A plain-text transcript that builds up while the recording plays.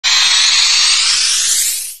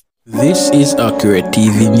This is Accurate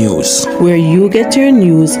TV News, where you get your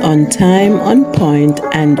news on time, on point,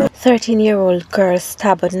 and 13-year-old girl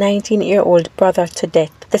stabbed 19-year-old brother to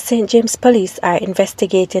death. The St. James police are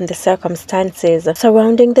investigating the circumstances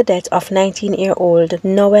surrounding the death of 19-year-old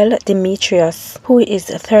Noel Demetrius, who is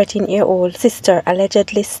 13-year-old sister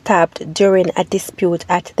allegedly stabbed during a dispute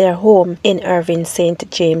at their home in Irwin, St.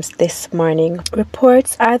 James this morning.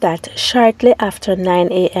 Reports are that shortly after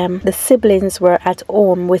 9 a.m., the siblings were at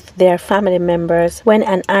home with their family members when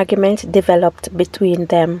an argument developed between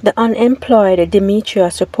them. The unemployed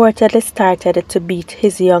Demetrius reportedly started to beat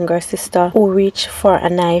his younger sister, who reached for a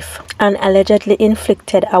knife and allegedly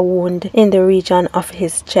inflicted a wound in the region of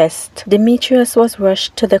his chest. Demetrius was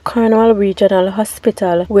rushed to the Cornwall Regional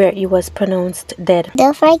Hospital, where he was pronounced dead.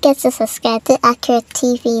 Don't forget to subscribe to Accurate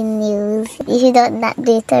TV News. If you don't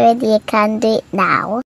do it already, you can do it now.